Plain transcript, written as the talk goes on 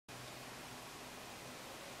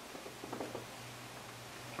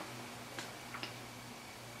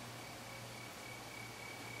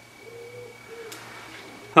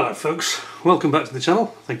Hello folks, welcome back to the channel.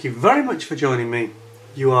 Thank you very much for joining me.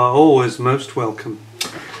 You are always most welcome.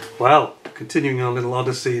 Well, continuing our little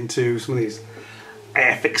odyssey into some of these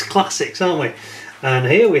Airfix classics, aren't we? And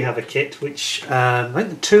here we have a kit which, I think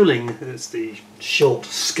the tooling is the short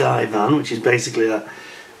Skyvan, which is basically a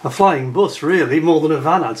flying bus really, more than a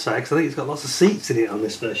van I'd say, because I think it's got lots of seats in it on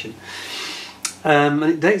this version. And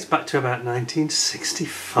it dates back to about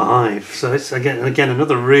 1965, so it's again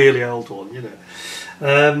another really old one, you know.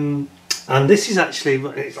 And this is actually,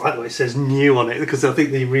 it's like what it says new on it, because I think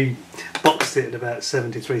they reboxed it at about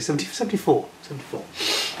 74.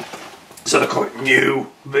 So they call it new,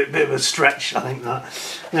 bit of a stretch, I think that.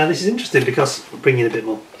 Now this is interesting because, I'll bring in a bit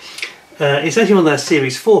more. It's actually one of their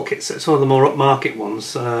Series 4 kits, so it's one of the more upmarket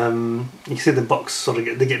ones. You can see the box sort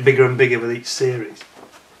of they get bigger and bigger with each series.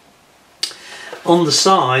 On the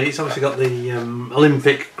side, it's obviously got the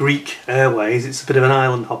Olympic Greek Airways. It's a bit of an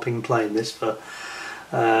island hopping plane, this, for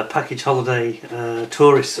package holiday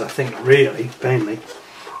tourists, I think, really, mainly.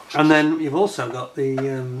 And then you've also got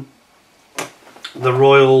the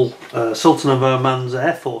Royal Sultan of Oman's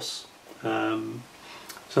Air Force. So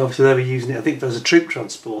obviously they were using it, I think, as a troop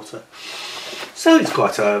transporter. So it's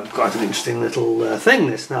quite an interesting little thing,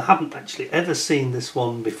 this. Now, I haven't actually ever seen this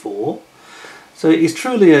one before. So it is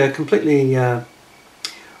truly a completely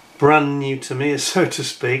brand new to me, so to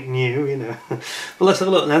speak, new, you know. But let's have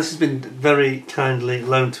a look. Now this has been very kindly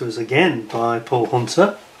loaned to us again by Paul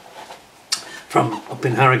Hunter from up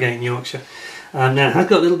in Harrogate in Yorkshire. And now it has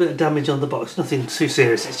got a little bit of damage on the box, nothing too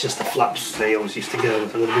serious, it's just the flaps. They always used to go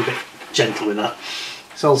with a little bit gentle with that.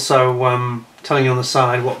 It's also telling you on the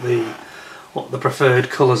side what the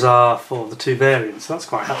preferred colours are for the two variants, so that's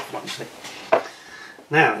quite helpful actually.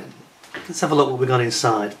 Now let's have a look what we got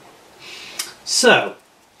inside. So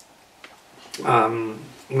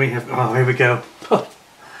we have, oh here we go.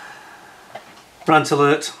 Rant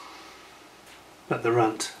alert. Let the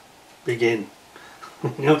rant begin.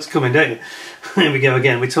 You know it's coming, don't you? Here we go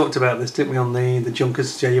again. We talked about this, didn't we, on the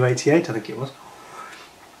Junkers JU88, I think it was.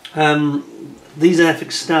 These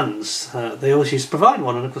Airfix stands, they always used to provide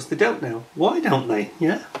one, and of course they don't now. Why don't they?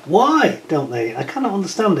 Yeah, why don't they? I cannot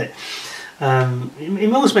understand it.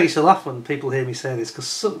 It always makes you laugh when people hear me say this,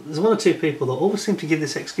 because there's one or two people that always seem to give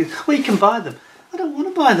this excuse, well, you can buy them. I don't want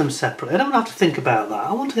to buy them separately, I don't have to think about that.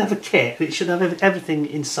 I want to have a kit, and it should have everything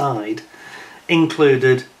inside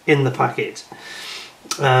included in the packet.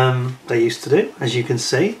 They used to do, as you can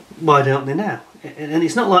see. Why don't they now? And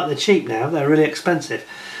it's not like they're cheap now, they're really expensive.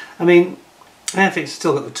 I mean, Airfix has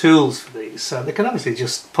still got the tools for these, so they can obviously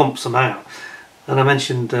just pump some out. And I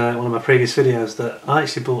mentioned in one of my previous videos that I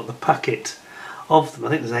actually bought the packet of them. I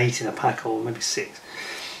think there's 8 in a pack, or maybe 6.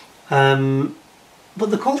 But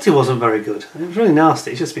the quality wasn't very good. It was really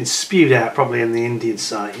nasty. It's just been spewed out probably in the Indian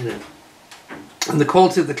site, you know. And the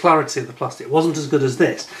quality of the clarity of the plastic wasn't as good as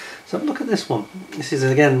this. So look at this one. This is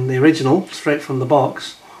again the original, straight from the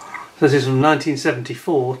box. So this is from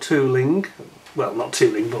 1974, tooling. Well, not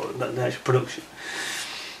tooling, but the actual production.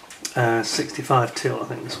 65 till, I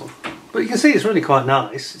think, this one. But you can see it's really quite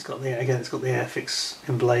nice. It's got the Airfix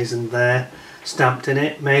emblazoned there, stamped in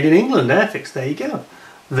it, made in England. Airfix, there you go.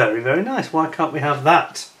 Very, very nice. Why can't we have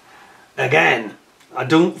that again? I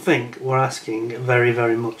don't think we're asking very,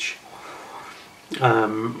 very much. I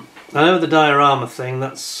know the diorama thing,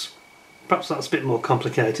 perhaps that's a bit more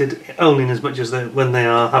complicated, only in as much as when they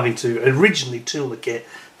are having to originally tool the kit,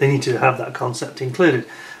 they need to have that concept included.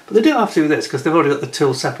 But they don't have to do this because they've already got the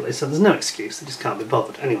tool separately, so there's no excuse, they just can't be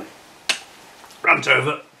bothered. Anyway, rant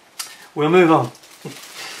over. We'll move on.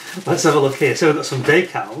 Let's have a look here. So we've got some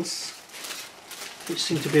decals, which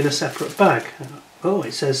seem to be in a separate bag. Oh,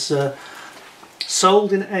 it says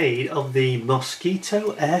sold in aid of the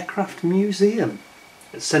Mosquito Aircraft Museum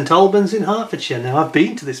at St Albans in Hertfordshire. Now I've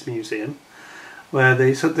been to this museum where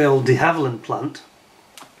it's at the old de Havilland plant,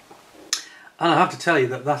 and I have to tell you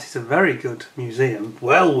that that is a very good museum,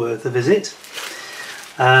 well worth a visit.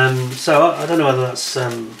 So I don't know whether that's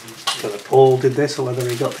whether Paul did this or whether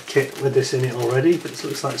he got the kit with this in it already, but it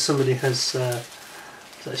looks like somebody has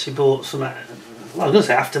actually bought some, well I was going to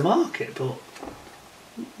say aftermarket, but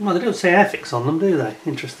well, they don't say Airfix on them, do they,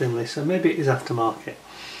 interestingly, so maybe it is aftermarket.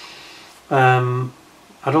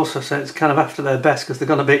 I'd also say it's kind of after their best because they've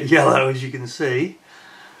gone a bit yellow, as you can see.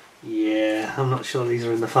 Yeah, I'm not sure these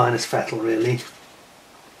are in the finest fettle really.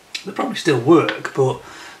 They probably still work, but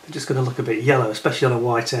they're just going to look a bit yellow, especially on a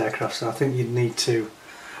white aircraft, so I think you'd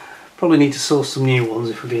probably need to source some new ones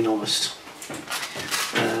if we're being honest.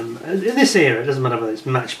 In this era, it doesn't matter whether it's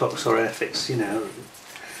Matchbox or Airfix, you know,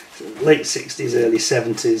 late 60s, early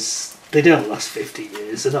 70s, they don't last 50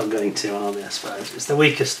 years, they're not going to, are they, I suppose. It's the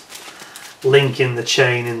weakest link in the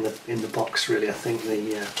chain in the box. Really, I think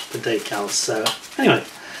the decals. So anyway,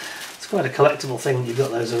 it's quite a collectible thing. You've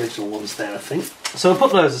got those original ones there, I think. So we'll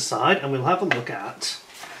put those aside and we'll have a look at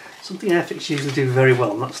something Airfix usually do very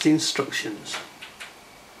well, and that's the instructions.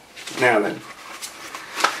 Now then,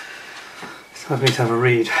 it's time for me to have a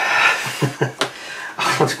read.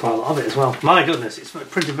 That's quite a lot of it as well. My goodness, it's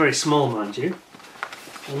printed very small, mind you.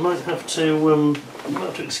 I might have to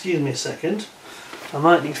excuse me a second. I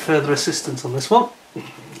might need further assistance on this one.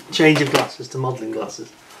 Change of glasses to modelling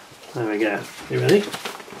glasses. There we go. You ready?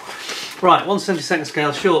 Right, 1/72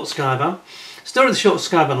 scale short Skyvan. Story of the short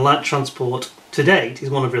Skyvan light transport to date is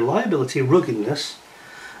one of reliability, ruggedness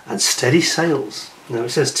and steady sails. Now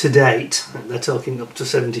it says to date, they're talking up to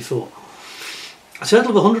 74. A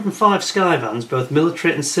total of 105 Skyvans, both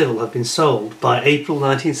military and civil, have been sold by April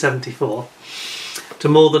 1974 to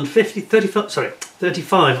more than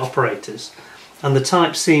 35 operators, and the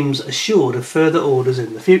type seems assured of further orders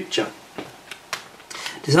in the future.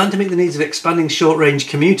 Designed to meet the needs of expanding short-range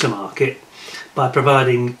commuter market by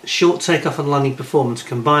providing short takeoff and landing performance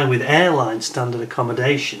combined with airline standard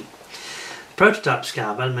accommodation, the prototype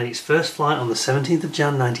Skyvan made its first flight on the 17th of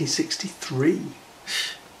Jan 1963.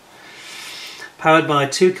 Powered by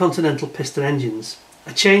 2 Continental piston engines,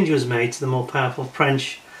 a change was made to the more powerful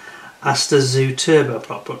French Astazoo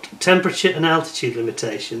turboprop, but temperature and altitude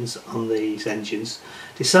limitations on these engines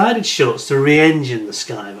decided Shorts to re-engine the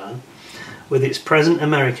Skyvan with its present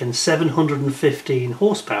American 715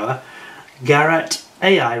 horsepower Garrett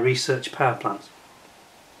AI research power plant.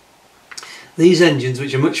 These engines,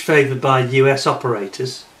 which are much favoured by US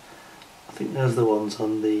operators, I think those are the ones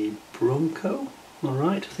on the Bronco, am I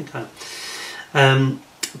right? I think I am.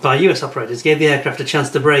 By US operators, gave the aircraft a chance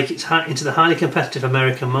to break into the highly competitive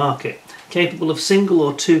American market. Capable of single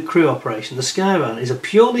or 2 crew operation, the Skyvan is a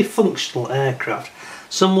purely functional aircraft,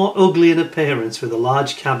 somewhat ugly in appearance, with a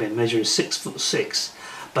large cabin measuring 6'6"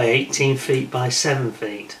 by 18 feet by 7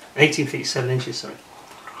 feet. 18 feet 7 inches, sorry,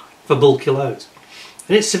 for bulky loads.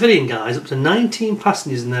 In its civilian guise, up to 19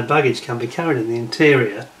 passengers and their baggage can be carried in the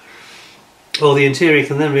interior, or the interior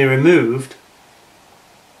can then be removed.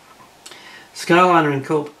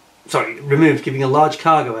 Removed, giving a large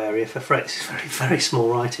cargo area for freight. This is very, very small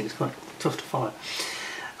writing, it's quite tough to follow.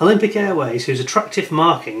 Olympic Airways, whose attractive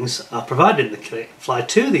markings are provided in the kit, fly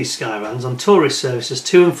 2 of these Skyvans on tourist services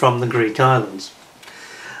to and from the Greek islands.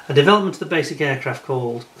 A development of the basic aircraft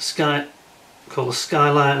called the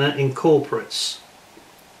Skyliner incorporates.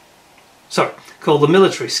 Called the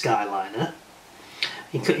military Skyliner.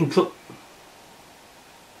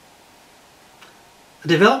 A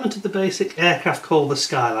development of the basic aircraft called the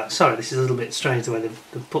Skyliner. Sorry, this is a little bit strange the way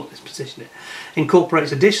they've put this, positioned it.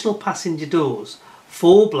 Incorporates additional passenger doors,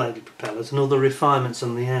 4-bladed propellers and other refinements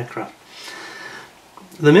on the aircraft.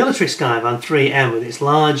 The military Skyvan 3M, with its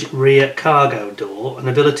large rear cargo door and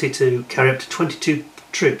ability to carry up to 22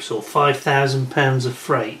 troops or 5,000 pounds of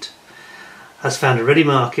freight, has found a ready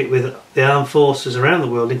market with the armed forces around the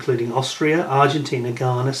world, including Austria, Argentina,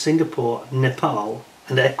 Ghana, Singapore, Nepal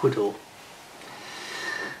and Ecuador.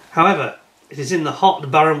 However, it is in the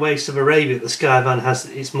hot, barren wastes of Arabia that the Skyvan has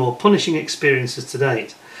its more punishing experiences to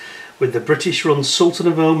date, with the British-run Sultan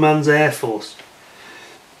of Oman's Air Force.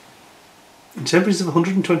 In temperatures of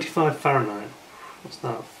 125 Fahrenheit, what's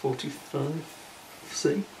that, 45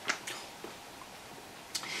 C?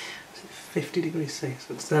 50 degrees C,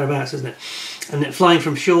 so it's thereabouts, isn't it? And flying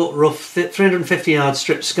from short, rough, 350-yard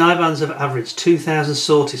strips, Skyvans have averaged 2,000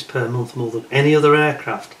 sorties per month, more than any other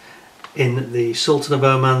aircraft in the Sultan of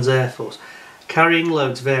Oman's Air Force, carrying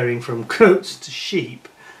loads varying from goats to sheep,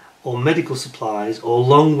 or medical supplies, or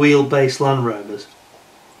long wheelbase Land Rovers.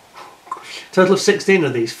 A total of 16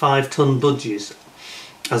 of these 5-ton budgies,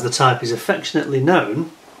 as the type is affectionately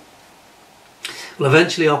known, will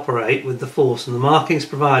eventually operate with the force, and the markings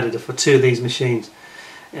provided are for 2 of these machines.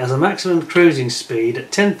 It has a maximum cruising speed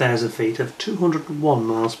at 10,000 feet of 201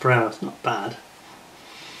 miles per hour. It's not bad.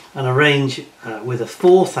 And a range with a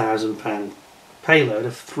 4,000 pound payload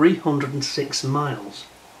of 306 miles.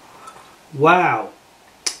 Wow!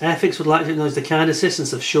 Airfix would like to acknowledge the kind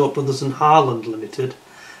assistance of Short Brothers and Harland Limited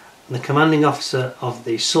and the commanding officer of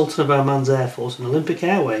the Sultan of Oman's Air Force and Olympic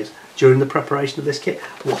Airways during the preparation of this kit.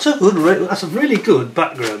 What a good, that's a really good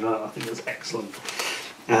background. I think that's excellent.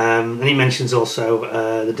 And he mentions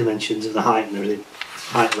also the dimensions of the height and everything,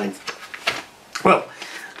 height length. Well,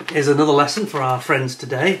 here's another lesson for our friends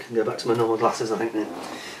today. I can go back to my normal glasses, I think now.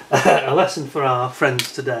 A lesson for our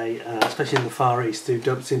friends today, especially in the Far East, who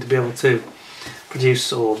don't seem to be able to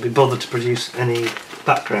produce or be bothered to produce any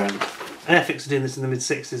background. Airfix are doing this in the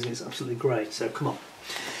mid-60s and it's absolutely great, so come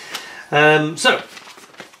on. So,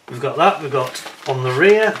 we've got that. We've got on the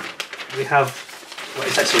rear, we have, well,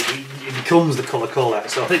 it's actually, it becomes the colour call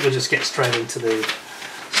out, so I think we'll just get straight into the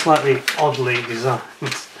slightly oddly designed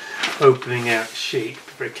opening out sheet.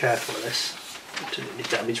 Be very careful of this to do any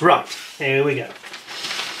damage. Right, here we go.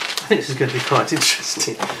 I think this is going to be quite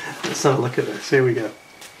interesting. Let's have a look at this. Here we go.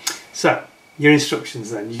 So, your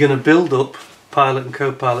instructions then. You're going to build up pilot and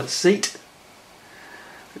co-pilot seat.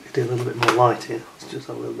 Let me do a little bit more light here. Let's just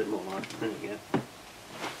have a little bit more light. There we go.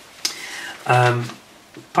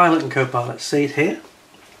 Pilot and co-pilot seat here.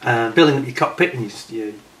 Building up your cockpit and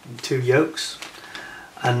your two yokes.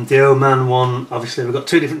 And the Oman one, obviously we've got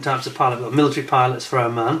two different types of pilot. We've got military pilots for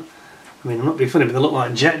Oman. I mean, I'm not being funny, but they look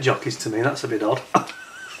like jet jockeys to me. That's a bit odd.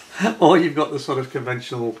 Or you've got the sort of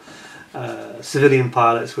conventional civilian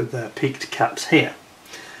pilots with their peaked caps here.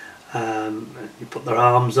 You put their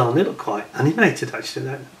arms on. They look quite animated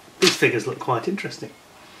actually. These figures look quite interesting.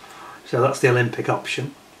 So that's the Olympic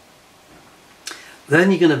option.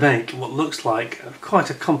 Then you're going to make what looks like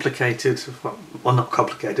quite a complicated, well not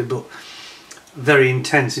complicated, but very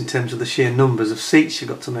intense in terms of the sheer numbers of seats you've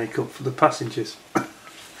got to make up for the passengers.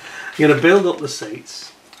 You're going to build up the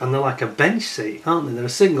seats, and they're like a bench seat, aren't they? There are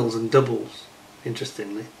singles and doubles,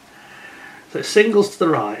 interestingly. So it's singles to the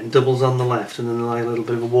right and doubles on the left, and then like a little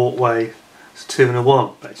bit of a walkway. It's 2 and a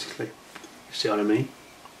 1, basically. You see what I mean?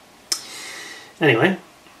 Anyway,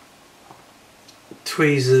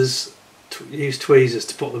 tweezers. Use tweezers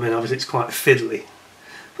to put them in. Obviously, it's quite fiddly.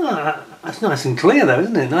 Well, that's nice and clear, though,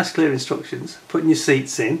 isn't it? Nice, clear instructions. Putting your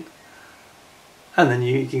seats in, and then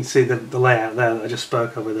you can see the layout there that I just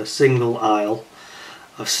spoke of, with a single aisle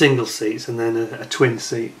of single seats, and then a twin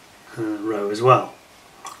seat row as well.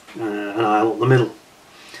 An aisle up the middle.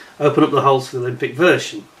 Open up the holes for the Olympic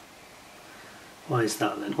version. Why is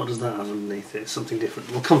that then? What does that have underneath it? Something different.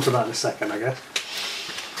 We'll come to that in a second, I guess.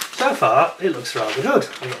 So far, it looks rather good,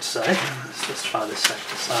 I've got to say. Let's try this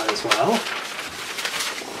second side as well.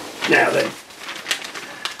 Now then,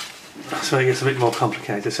 that's where it gets a bit more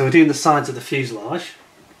complicated. So we're doing the sides of the fuselage,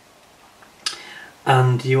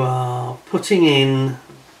 and you are putting in.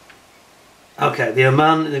 Okay, the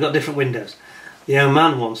Oman, they've got different windows. The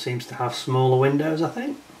Oman one seems to have smaller windows, I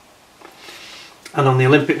think. And on the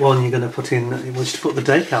Olympic one, you're going to put in. You want you to put the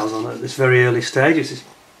decals on at this very early stage. It's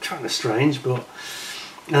kind of strange, but.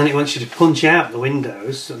 And then it wants you to punch out the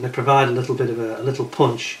windows, and they provide a little bit of a little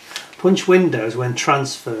punch. Punch windows when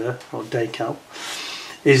transfer, or decal,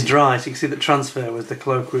 is dry. So you can see that transfer was the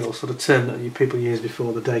colloquial sort of term that you people used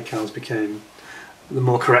before the decals became the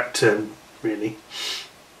more correct term, really.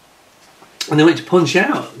 And they want you to punch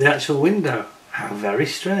out the actual window. How very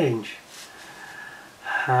strange.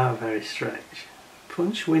 How very strange.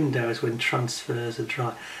 Punch windows when transfers are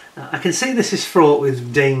dry. Now, I can see this is fraught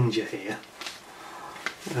with danger here.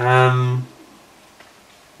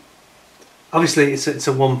 Obviously it's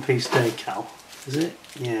a one-piece decal, is it?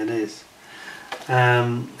 Yeah, it is.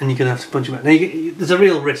 And you're going to have to punch them out. Now there's a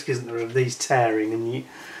real risk, isn't there, of these tearing, and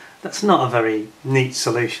that's not a very neat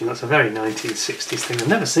solution. That's a very 1960s thing. I've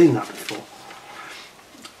never seen that before.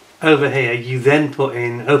 Over here you then put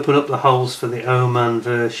in, open up the holes for the Oman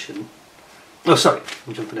version. Oh sorry,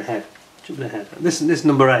 I'm jumping ahead. This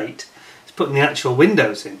number 8 is putting the actual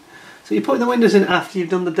windows in. So you're putting the windows in after you've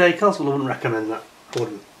done the decals? Well, I wouldn't recommend that. I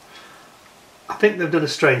wouldn't. I think they've done a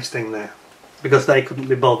strange thing there, because they couldn't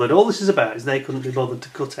be bothered. All this is about is they couldn't be bothered to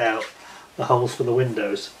cut out the holes for the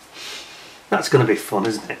windows. That's going to be fun,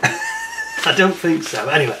 isn't it? I don't think so.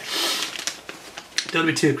 Anyway, don't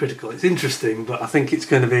be too critical. It's interesting, but I think it's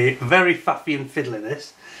going to be very faffy and fiddly,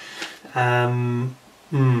 this.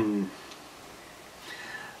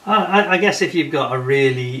 I guess if you've got a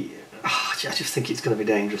really... I just think it's going to be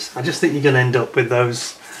dangerous. I just think you're going to end up with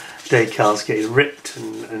those decals getting ripped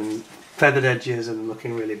and feathered edges and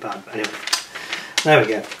looking really bad. But anyway, there we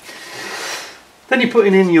go. Then you're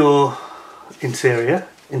putting in your interior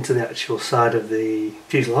into the actual side of the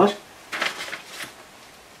fuselage.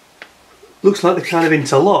 Looks like they kind of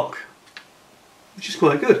interlock, which is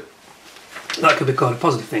quite good. That could be quite a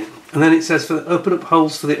positive thing. And then it says open up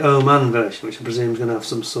holes for the Oman version, which I presume is going to have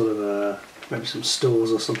some sort of maybe some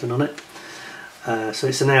stores or something on it. So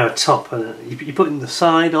it's now a top, and you put in the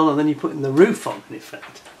side on, and then you put in the roof on, in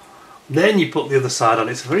effect. Then you put the other side on.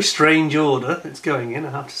 It's a very strange order it's going in, I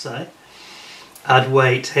have to say. Add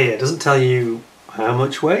weight here. It doesn't tell you how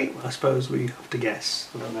much weight. I suppose we have to guess.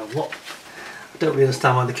 I don't know what. I don't really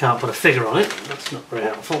understand why they can't put a figure on it. That's not very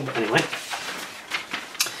helpful, but anyway.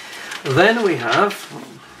 Then we have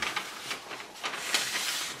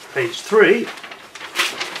page 3.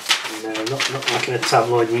 No, not like in a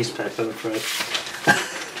tabloid newspaper, I'm afraid.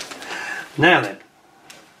 Now then,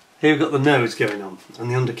 here we've got the nose going on and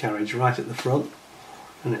the undercarriage right at the front,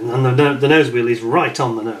 and the nose wheel is right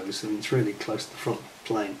on the nose, and it's really close to the front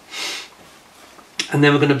plane. And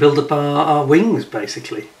then we're going to build up our wings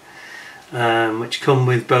basically, which come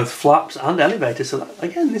with both flaps and elevators. So that,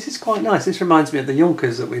 again, this is quite nice. This reminds me of the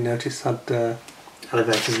Junkers that we noticed had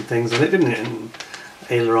elevators and things on it, didn't it? And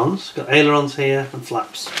ailerons. Got ailerons here and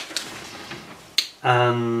flaps.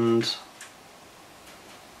 And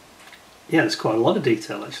yeah, there's quite a lot of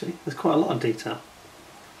detail actually. There's quite a lot of detail.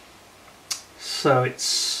 So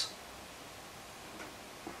it's...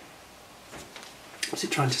 what's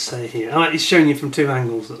it trying to say here? Oh, it's showing you from two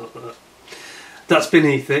angles. That's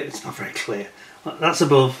beneath it. It's not very clear. That's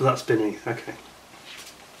above, that's beneath. Okay.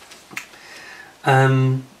 I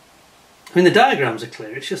mean, the diagrams are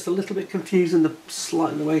clear. It's just a little bit confusing the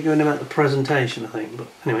way you're going about the presentation, I think. But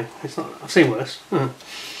anyway, it's not. I've seen worse.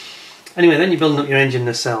 Anyway, then you're building up your engine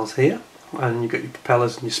nacelles here, and you've got your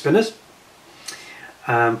propellers and your spinners.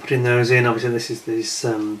 Putting those in. Obviously, this is these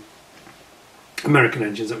American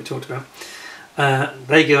engines that we talked about.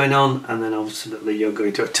 They're going on, and then ultimately you're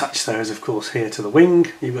going to attach those, of course, here to the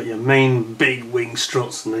wing. You've got your main big wing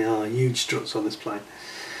struts, and they are huge struts on this plane.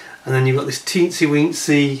 And then you've got this teensy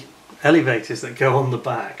weensy elevators that go on the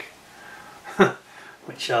back,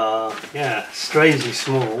 which are, yeah, strangely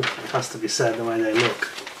small, it has to be said, the way they look.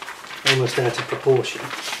 Almost out of proportion.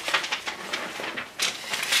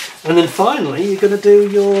 And then finally you're going to do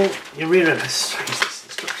your rear end. This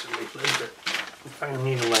instruction leaflet, isn't it? Very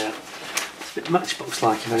neat layout. It's a bit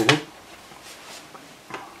matchbox-like, if anything.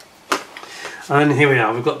 And here we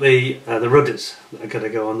are. We've got the rudders that are going to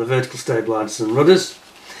go on, the vertical stabilisers and rudders.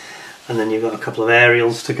 And then you've got a couple of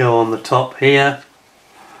aerials to go on the top here.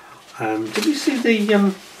 Did you see the?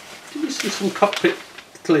 Did you see some cockpit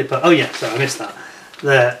clear part? Oh yeah, sorry, I missed that.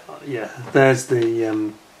 There, yeah. There's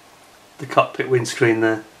the cockpit windscreen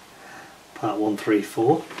there. Part 1, 3,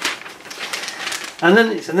 4. And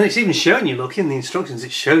then it's even showing you. Look in the instructions.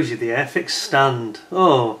 It shows you the Airfix stand.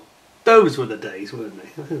 Oh, those were the days, weren't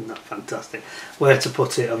they? Isn't that fantastic? Where to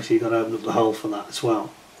put it? Obviously, you've got to open up the hole for that as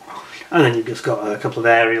well. And then you've just got a couple of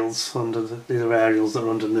aerials under these are aerials that are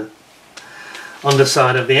under the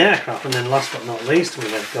underside of the aircraft. And then last but not least, we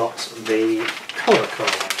have got the colour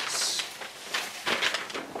coordinates.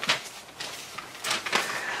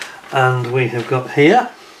 And we have got here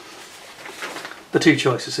the two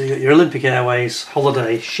choices. So you've got your Olympic Airways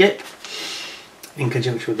holiday ship in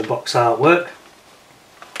conjunction with the box artwork.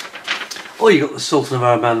 Or you've got the Sultan of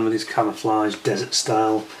Oman with his camouflage desert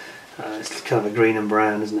style. It's kind of a green and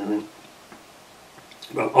brown, isn't it? I think.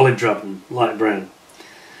 Well, olive drab and light brown.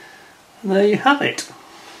 And there you have it.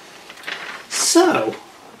 So,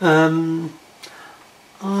 I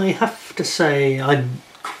have to say I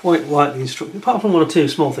quite like the instruction, apart from one or two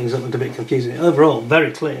small things that looked a bit confusing. Overall,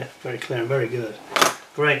 very clear and very good.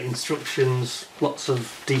 Great instructions, lots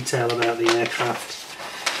of detail about the aircraft.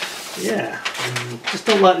 Yeah, just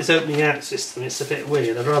don't like this opening out system, it's a bit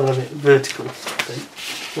weird. I'd rather have it vertical, I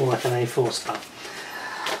think, more like an A4 style.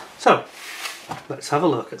 So, let's have a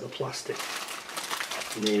look at the plastic.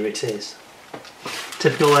 And here it is.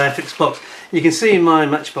 Typical Airfix box. You can see in my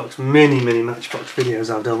Matchbox, many Matchbox videos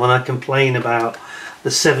I've done, when I complain about the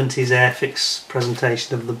 70s Airfix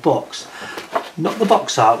presentation of the box. Not the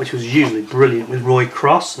box art, which was usually brilliant with Roy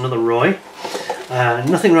Cross, another Roy.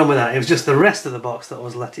 Nothing wrong with that, it was just the rest of the box that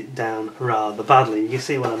was let it down rather badly. You can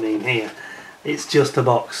see what I mean here. It's just a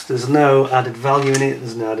box, there's no added value in it,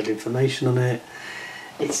 there's no added information on it.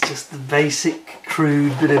 It's just the basic,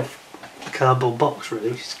 crude bit of cardboard box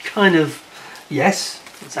really, which is kind of, yes,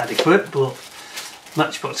 it's adequate, but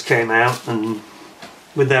Matchbox came out and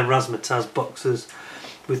with their razzmatazz boxes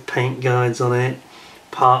with paint guides on it,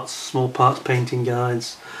 parts, small parts painting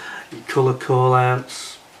guides, colour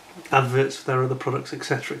call-outs, adverts for their other products,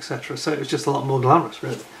 etc, etc. So it was just a lot more glamorous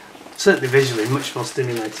really. Certainly visually much more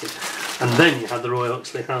stimulating. And then you had the Roy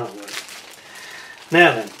Oxley artwork.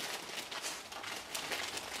 Now then,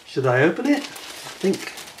 should I open it? I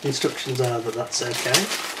think the instructions are that that's okay.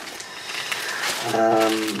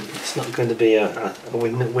 It's not going to be a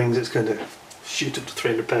wing that wings that's going to shoot up to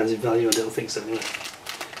 £300 in value, I don't think so anyway.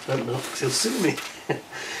 I hope not, because he'll sue me.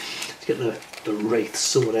 Let's get the wraith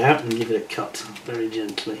sword out and give it a cut very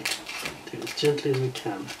gently. Do it as gently as we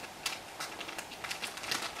can.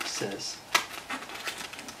 It says.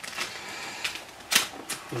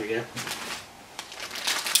 There we go.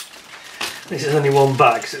 This is only one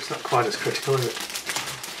bag, so it's not quite as critical, is it?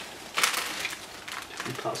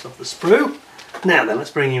 Different parts off the sprue. Now then,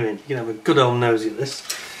 let's bring you in. You can have a good old nosy at this.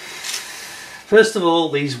 First of all,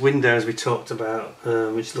 these windows we talked about,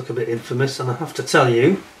 which look a bit infamous, and I have to tell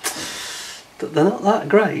you, But they're not that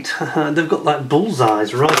great. They've got like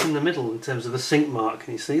bullseyes right in the middle in terms of the sink mark.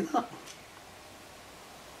 Can you see that?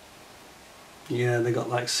 Yeah, they got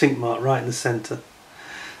like sink mark right in the centre.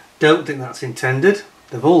 Don't think that's intended.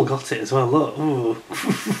 They've all got it as well, look. Ooh.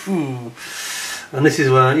 And this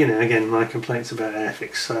is where, you know, again, my complaints about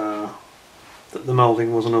Airfix, that the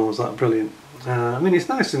moulding wasn't always that brilliant. I mean, it's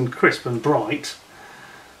nice and crisp and bright,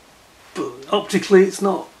 but optically it's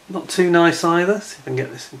not too nice either. See if I can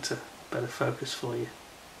get this into better focus for you.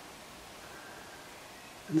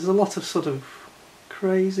 And there's a lot of sort of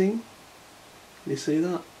crazing. Can you see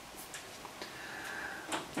that?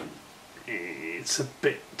 It's a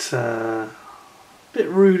bit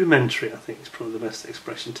rudimentary, I think is probably the best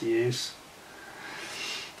expression to use.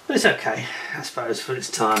 But it's okay, I suppose, for its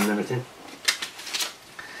time and everything.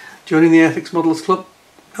 Joining the Airfix Modelers Club?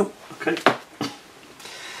 Oh, okay.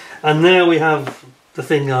 And now we have the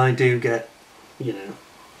thing I do get, you know,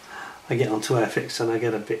 I get onto Airfix and I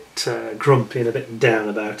get a bit grumpy and a bit down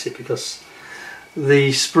about it because the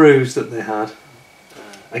sprues that they had,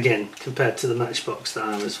 again, compared to the Matchbox that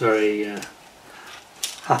I was very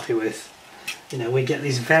happy with, you know, we get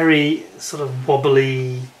these very sort of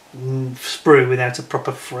wobbly sprue without a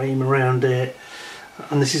proper frame around it,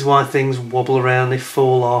 and this is why things wobble around, they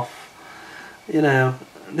fall off. You know,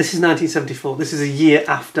 this is 1974, this is a year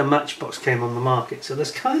after Matchbox came on the market, so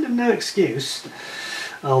there's kind of no excuse,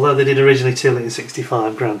 although they did originally till it in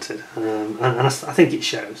 65, granted, and I think it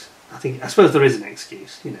shows. I suppose there is an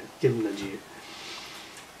excuse, you know, give them the due.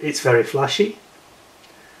 It's very flashy.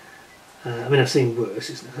 I mean, I've seen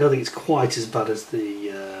worse. I don't think it's quite as bad as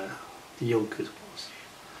the Junkers was,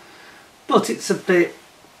 but it's a bit,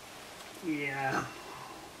 yeah.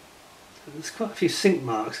 There's quite a few sink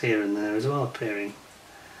marks here and there as well appearing.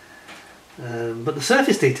 But the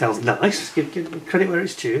surface detail's nice. Give credit where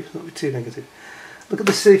it's due. Not be too negative. Look at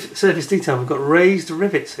the surface detail. We've got raised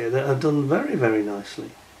rivets here that have done very, very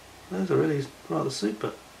nicely. Those are really rather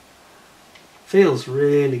super. Feels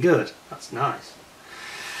really good. That's nice.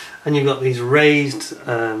 And you've got these raised sort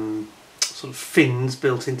of fins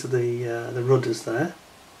built into the rudders there,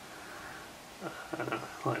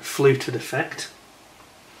 like fluted effect.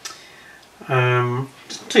 It's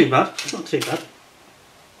not too bad. It's not too bad.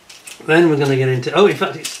 Then we're going to get into. Oh, in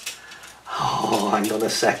fact, it's. Oh, hang on a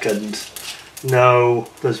second. No,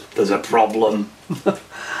 there's a problem. The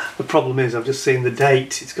problem is I've just seen the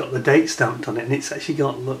date. It's got the date stamped on it, and it's actually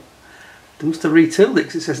got, look. They must have retooled it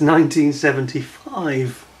because it says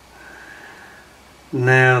 1975.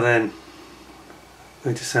 Now then, I'm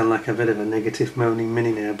going to sound like a bit of a negative moaning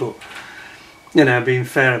mini now, but you know, being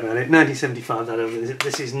fair about it, 1975.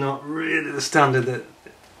 This is not really the standard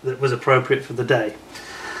that was appropriate for the day.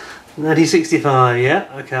 1965, yeah,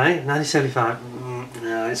 okay. 1975,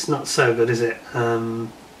 no, it's not so good, is it?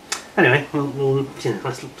 Anyway, we'll you know,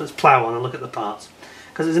 let's plough on and look at the parts,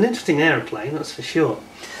 because it's an interesting aeroplane, that's for sure.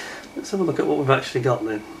 Let's have a look at what we've actually got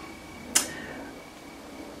then.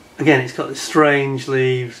 Again, it's got this strange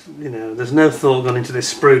leaves, you know, there's no thought gone into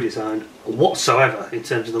this sprue design whatsoever in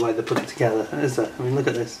terms of the way they put it together, is there? I mean, look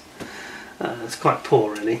at this. It's quite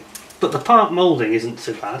poor, really. But the part moulding isn't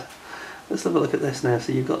too bad. Let's have a look at this now.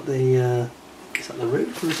 So you've got the, is that the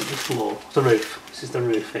roof or is it the floor? It's the roof. This is the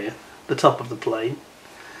roof here, the top of the plane.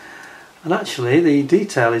 And actually, the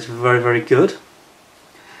detail is very, very good.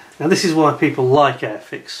 Now, this is why people like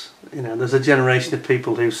Airfix. You know, there's a generation of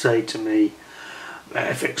people who say to me,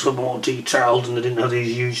 Airfix were more detailed and they didn't have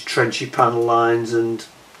these huge trenchy panel lines, and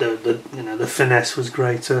the finesse was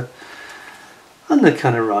greater. And they're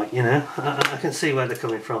kind of right, you know. I can see where they're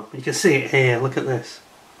coming from. You can see it here. Look at this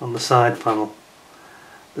on the side panel.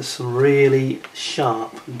 There's some really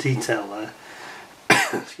sharp detail there.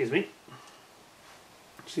 Excuse me.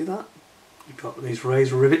 See that? You've got these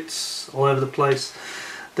raised rivets all over the place.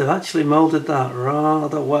 They've actually moulded that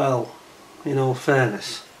rather well, in all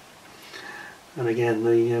fairness. And again,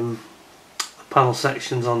 the panel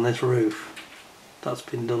sections on this roof, that's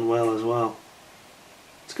been done well as well.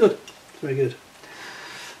 It's good, it's very good.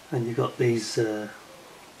 And you've got these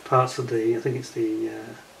parts of the, I think it's the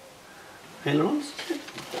ailerons.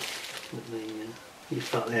 You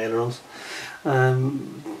start the ailerons.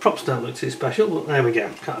 Props don't look too special, but there we go,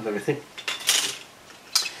 can't have everything.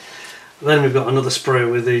 Then we've got another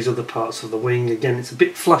sprue with these other parts of the wing. Again, it's a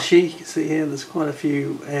bit flashy. You can see here there's quite a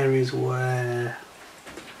few areas where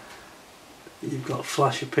you've got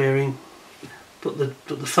flash appearing, but the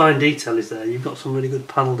fine detail is there. You've got some really good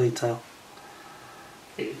panel detail.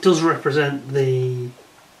 It does represent the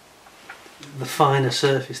finer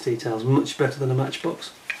surface details much better than a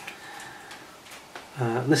Matchbox.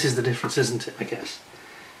 And this is the difference, isn't it, I guess?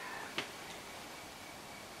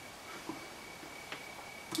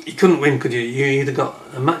 couldn't win, could you? You either got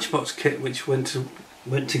a Matchbox kit which went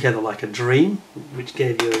together like a dream, which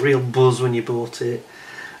gave you a real buzz when you bought it,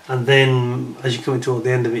 and then as you're coming toward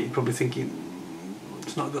the end of it, you're probably thinking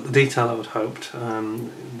it's not got the detail I would hoped.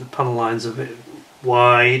 The panel lines are a bit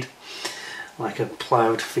wide, like a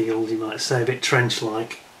ploughed field, you might say, a bit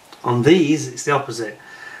trench-like. On these, it's the opposite.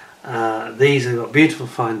 These have got beautiful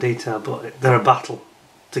fine detail, but they're a battle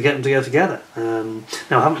to get them to go together.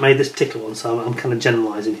 Now I haven't made this particular one, so I'm kind of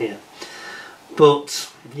generalising here. But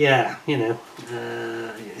yeah, you know,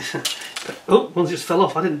 oh, one just fell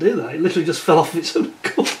off. I didn't do that. It literally just fell off of its own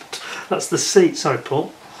accord. That's the seat. Sorry,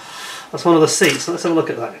 Paul. That's one of the seats. Let's have a look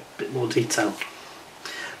at that in a bit more detail.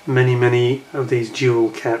 Many of these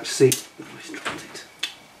dual couch seats.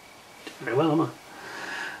 Very well, am I?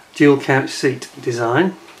 Dual couch seat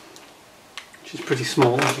design, which is pretty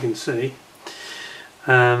small, as you can see.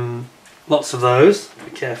 Lots of those.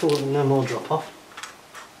 Be careful, no more drop off.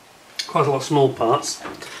 Quite a lot of small parts.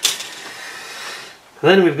 And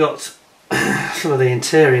then we've got some of the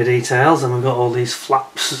interior details, and we've got all these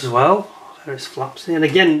flaps as well. Various flaps here. And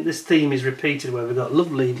again, this theme is repeated where we've got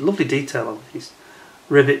lovely detail on these.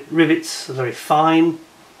 Rivets are very fine.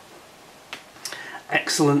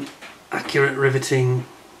 Excellent, accurate riveting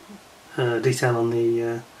detail on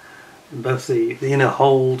the both the inner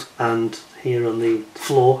hold and here on the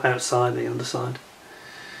floor outside, the underside.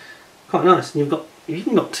 Quite nice. And you've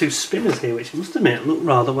even got two spinners here, which I must admit look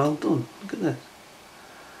rather well done. Look at this.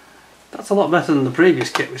 That's a lot better than the previous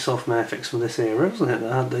kit we saw from Airfix from this era, wasn't it?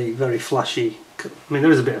 That had the very flashy. I mean,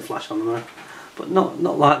 there is a bit of flash on them, but not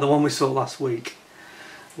like the one we saw last week,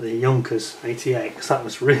 the Junkers 88, because that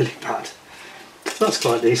was really bad. So that's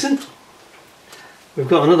quite decent. We've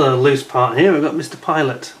got another loose part here. We've got Mr.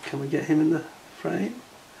 Pilot. Can we get him in the frame?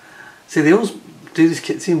 See, they always do these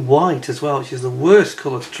kits in white as well, which is the worst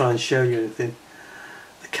colour to try and show you anything.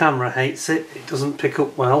 The camera hates it. It doesn't pick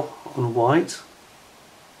up well on white.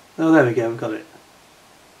 Oh, there we go. We've got it.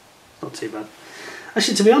 Not too bad.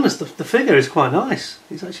 Actually, to be honest, the figure is quite nice.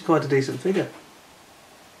 It's actually quite a decent figure.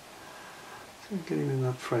 So get him in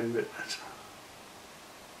that frame a bit better.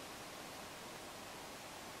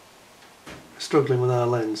 Struggling with our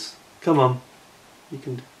lens. Come on, you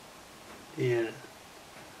can. Yeah,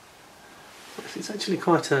 it's actually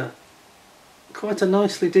quite a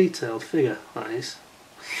nicely detailed figure. That is.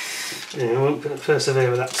 Yeah, I won't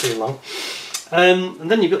persevere with that too long. And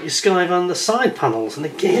then you've got your Skyvan, the side panels, and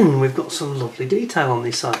again we've got some lovely detail on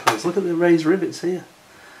these side panels. Look at the raised rivets here.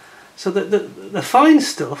 So the fine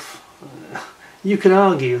stuff, you could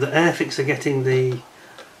argue that Airfix are getting the.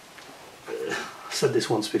 I've said this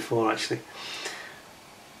once before actually.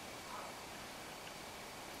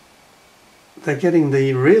 They're getting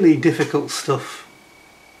the really difficult stuff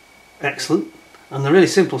excellent, and the really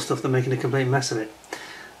simple stuff they're making a complete mess of it.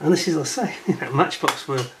 And this is, I say, you know, Matchbox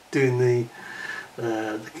were doing the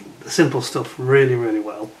simple stuff really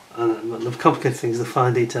well, and the complicated things, the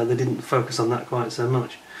fine detail, they didn't focus on that quite so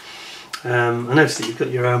much. I noticed that you've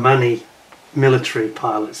got your Omani military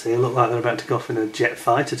pilots here. Look like they're about to go off in a jet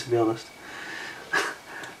fighter, to be honest.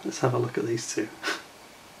 Let's have a look at these two.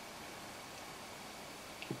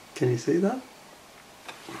 Can you see that?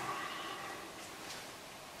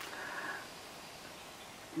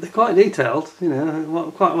 They're quite detailed, you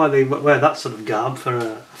know, quite why they wear that sort of garb for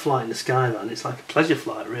a flight in the Skyvan. It's like a pleasure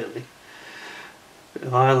flight, really. Bit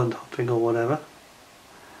of island hopping or whatever.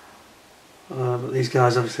 But these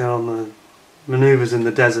guys obviously are on the manoeuvres in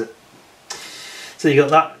the desert. So you got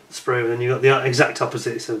that sprue, and you got the exact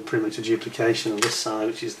opposite, so pretty much a duplication on this side,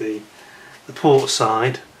 which is the port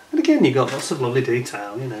side. And again, you've got lots of lovely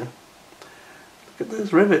detail, you know. Look at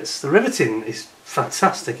those rivets. The riveting is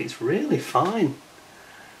fantastic. It's really fine.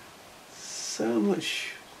 So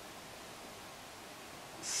much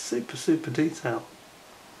super detail.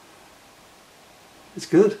 It's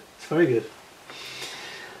good. It's very good.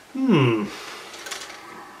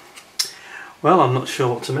 Well, I'm not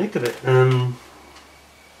sure what to make of it. Got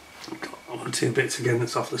one or two bits again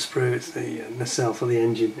that's off the sprue. It's the nacelle for the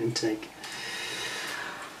engine intake.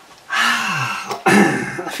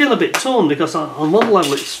 I feel a bit torn because on one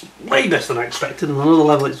level it's way better than I expected, and on another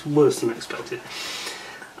level it's worse than I expected.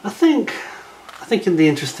 I think in the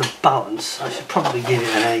interest of balance, I should probably give it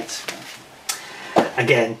an 8.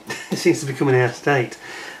 Again, it seems to be coming out at 8.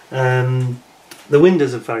 The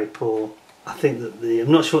windows are very poor. I think that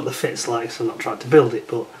I'm not sure what the fit's like, so I'm not trying to build it,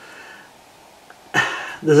 but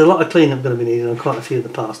there's a lot of cleaning-up going to be needed on quite a few of the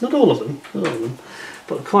parts. Not all of them,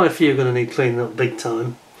 but quite a few are going to need cleaning up big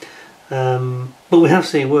time. but we have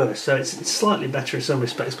seen worse, so it's slightly better in some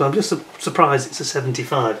respects, but I'm just surprised it's a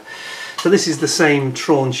 75. So this is the same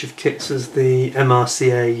tranche of kits as the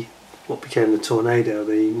MRCA, what became the Tornado,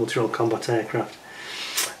 the multi-role combat aircraft.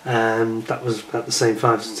 That was about the same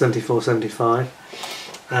 74, 75.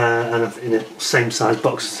 And in a same size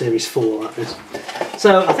box, Series 4 like this.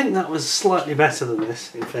 So I think that was slightly better than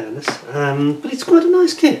this, in fairness. But it's quite a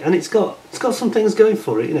nice kit, and it's got some things going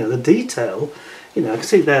for it. You know, the detail. You know, I can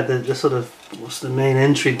see there the sort of what's the main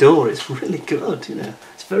entry door. It's really good. You know,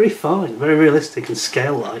 it's very fine, very realistic and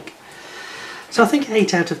scale-like. So I think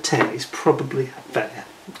 8 out of 10 is probably fair.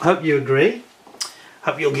 I hope you agree.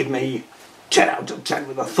 Hope you'll give me 10 out of 10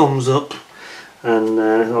 with a thumbs up, and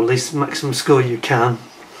or at least maximum score you can.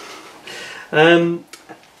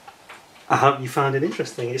 I hope you find it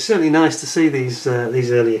interesting. It's certainly nice to see these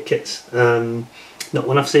earlier kits. Not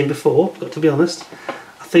one I've seen before, got to be honest.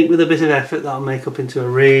 I think with a bit of effort that'll make up into a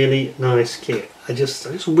really nice kit. I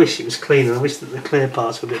just wish it was cleaner. I wish that the clear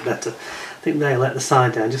parts were a bit better. I think they let the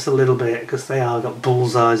side down just a little bit because they are got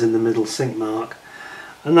bullseyes in the middle sink mark,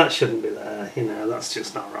 and that shouldn't be there. You know, that's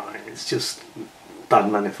just not right. It's just bad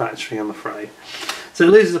manufacturing, I'm afraid. So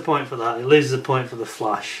it loses a point for that. It loses a point for the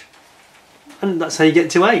flash. And that's how you get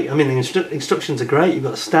to 8. I mean, the instructions are great. You've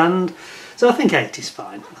got a stand. So I think 8 is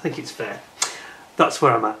fine. I think it's fair. That's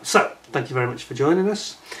where I'm at. So, thank you very much for joining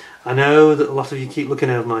us. I know that a lot of you keep looking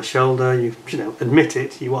over my shoulder. You know, admit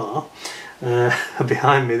it, you are.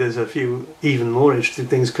 Behind me there's a few even more interesting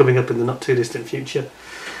things coming up in the not too distant future.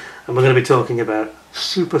 And we're going to be talking about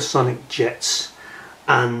supersonic jets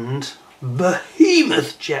and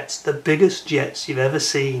behemoth jets, the biggest jets you've ever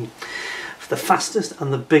seen. The fastest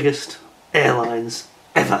and the biggest airlines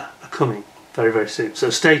ever are coming very, very soon. So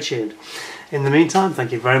stay tuned. In the meantime,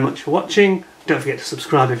 thank you very much for watching. Don't forget to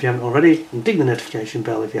subscribe if you haven't already, and ding the notification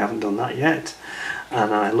bell if you haven't done that yet.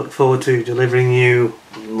 And I look forward to delivering you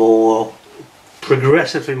more,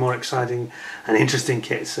 progressively more exciting and interesting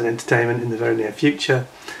kits and entertainment in the very near future.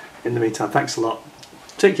 In the meantime, thanks a lot.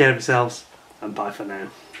 Take care of yourselves, and bye for now.